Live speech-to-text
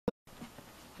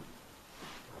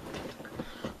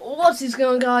What is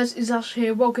going on, guys? It's Ash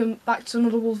here. Welcome back to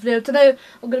another Wolves video. Today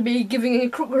I'm going to be giving a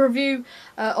quick review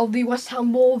of the West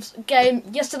Ham Wolves game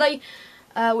yesterday,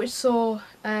 which saw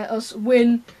us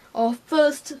win our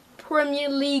first Premier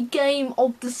League game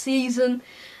of the season,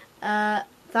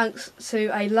 thanks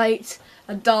to a late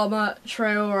Adama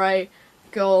Traore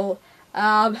goal.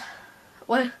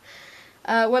 When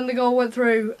the goal went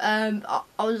through, I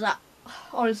was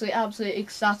honestly absolutely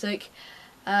ecstatic.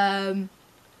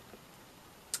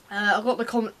 I got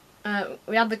the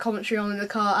we had the commentary on in the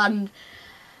car, and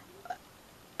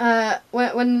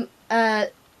when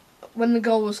the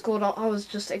goal was scored, I was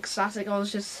just ecstatic. I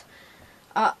was just,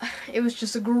 it was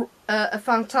just a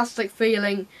fantastic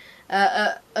feeling,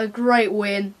 a great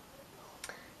win,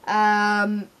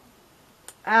 and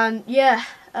yeah,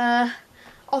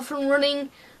 off and running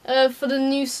for the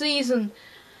new season.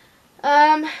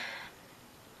 West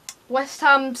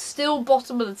Ham still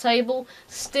bottom of the table,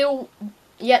 still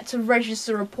yet to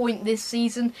register a point this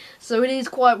season, so it is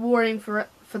quite worrying for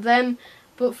them,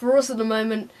 but for us at the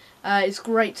moment it's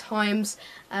great times,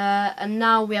 and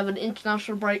now we have an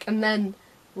international break, and then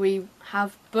we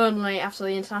have Burnley after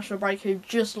the international break, who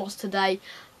just lost today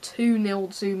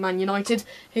 2-0 to Man United,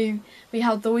 who we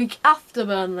had the week after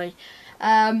Burnley.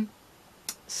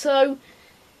 So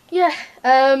yeah,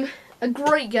 a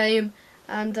great game,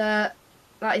 and that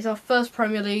is our first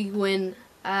Premier League win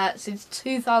since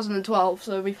 2012,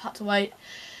 so we've had to wait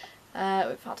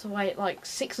like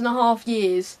 6.5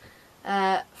 years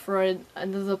for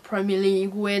another Premier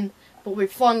League win, but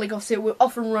we've finally got it. We're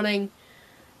off and running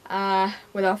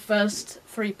with our first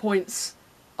 3 points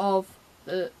of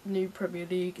the new Premier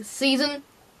League season,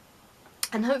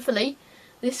 and hopefully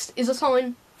this is a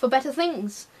sign for better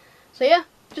things. So yeah,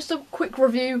 just a quick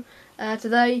review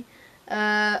today.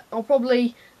 I'll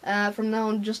probably from now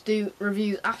on just do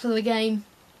reviews after the game,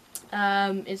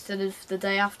 instead of the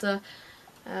day after.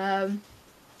 So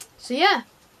yeah,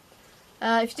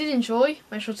 if you did enjoy,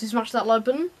 make sure to smash that like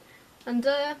button, and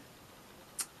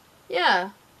yeah,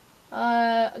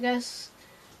 I guess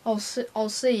I'll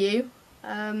see you.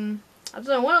 I don't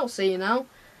know when I'll see you now.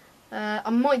 I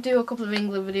might do a couple of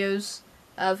England videos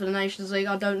for the Nations League.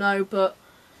 I don't know, but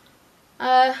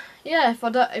yeah,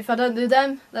 if I don't do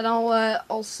them, then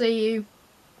I'll see you.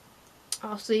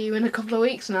 I'll see you in a couple of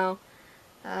weeks now,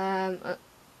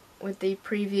 with the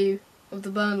preview of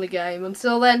the Burnley game.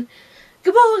 Until then,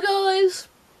 goodbye, guys!